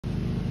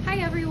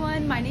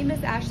everyone, my name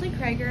is Ashley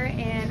Crager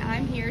and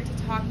I'm here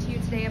to talk to you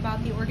today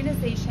about the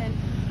organization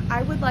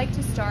I would like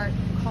to start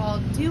called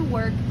Do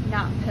Work,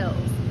 Not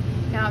Pills.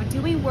 Now,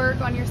 doing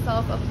work on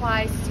yourself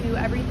applies to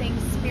everything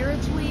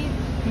spiritually,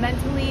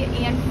 mentally,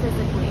 and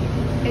physically.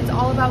 It's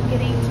all about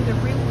getting to the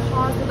root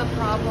cause of the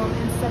problem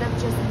instead of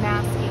just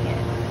masking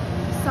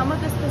it. Some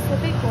of the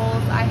specific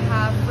goals I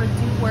have for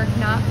Do Work,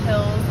 Not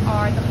Pills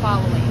are the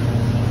following: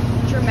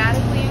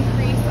 dramatically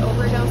increase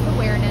overdose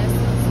awareness,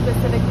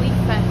 specifically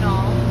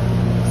fentanyl,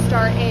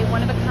 start a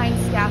one-of-a-kind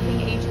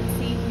staffing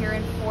agency here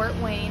in Fort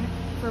Wayne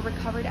for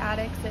recovered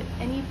addicts at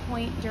any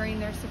point during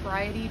their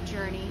sobriety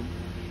journey,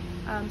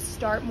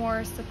 start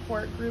more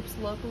support groups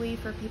locally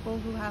for people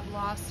who have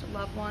lost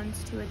loved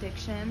ones to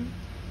addiction,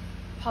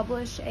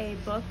 publish a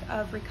book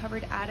of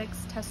recovered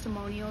addicts'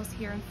 testimonials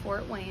here in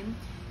Fort Wayne,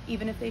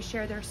 even if they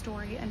share their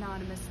story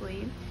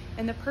anonymously.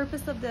 And the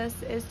purpose of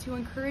this is to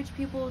encourage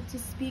people to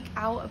speak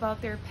out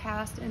about their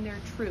past and their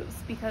truths,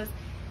 because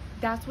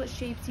that's what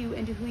shapes you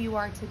into who you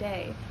are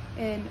today,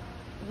 and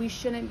we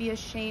shouldn't be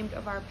ashamed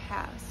of our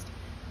past.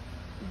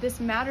 This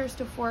matters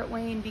to Fort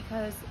Wayne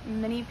because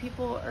many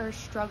people are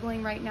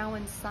struggling right now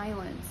in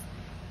silence,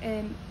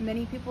 and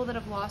many people that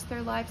have lost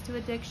their lives to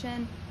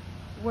addiction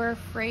were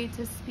afraid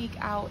to speak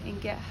out and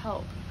get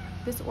help.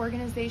 This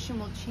organization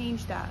will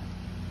change that.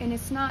 And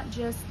it's not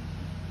just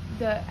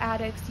the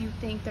addicts you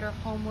think that are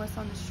homeless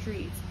on the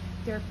streets.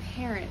 They're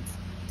parents,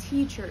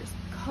 teachers,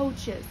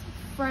 coaches,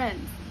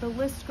 friends, the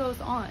list goes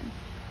on.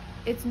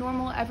 It's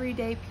normal,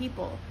 everyday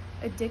people.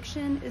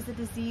 Addiction is a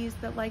disease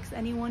that likes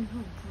anyone who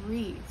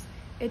breathes.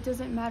 It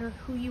doesn't matter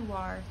who you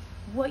are,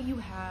 what you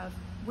have,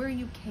 where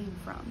you came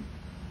from.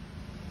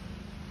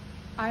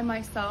 I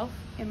myself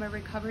am a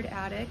recovered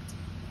addict,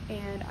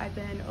 and I've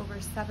been over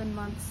 7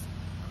 months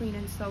clean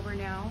and sober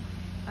now,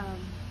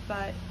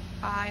 but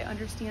I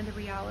understand the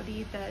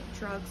reality that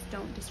drugs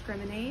don't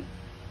discriminate.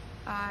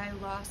 I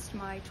lost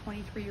my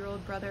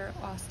 23-year-old brother,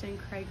 Austin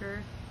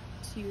Crager,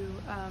 to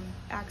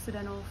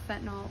accidental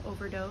fentanyl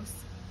overdose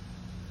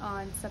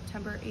on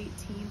September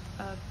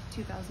 18th of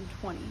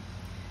 2020.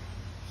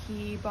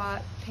 He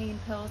bought pain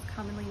pills,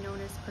 commonly known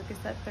as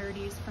Percocet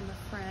 30s, from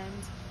a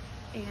friend,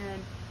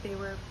 and they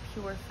were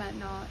pure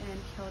fentanyl and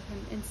killed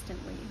him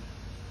instantly.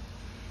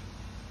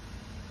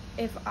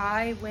 If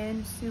I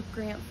win SOUP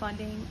grant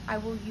funding, I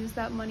will use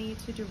that money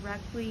to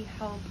directly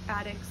help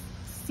addicts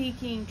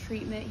seeking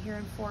treatment here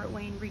in Fort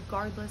Wayne,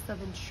 regardless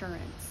of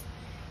insurance.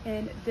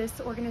 And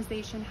this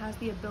organization has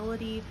the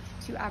ability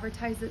to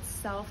advertise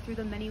itself through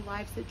the many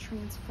lives it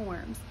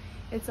transforms.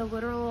 It's a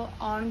literal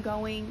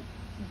ongoing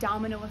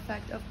domino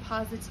effect of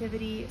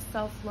positivity,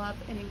 self-love,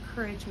 and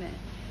encouragement.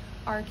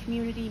 Our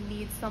community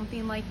needs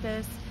something like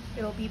this.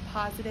 It'll be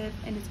positive,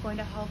 and it's going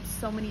to help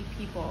so many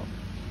people.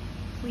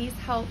 Please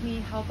help me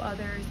help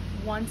others,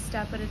 one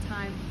step at a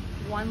time,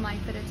 one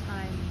life at a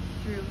time,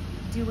 through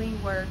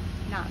doing work,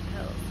 not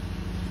pills.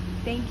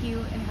 Thank you,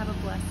 and have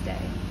a blessed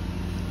day.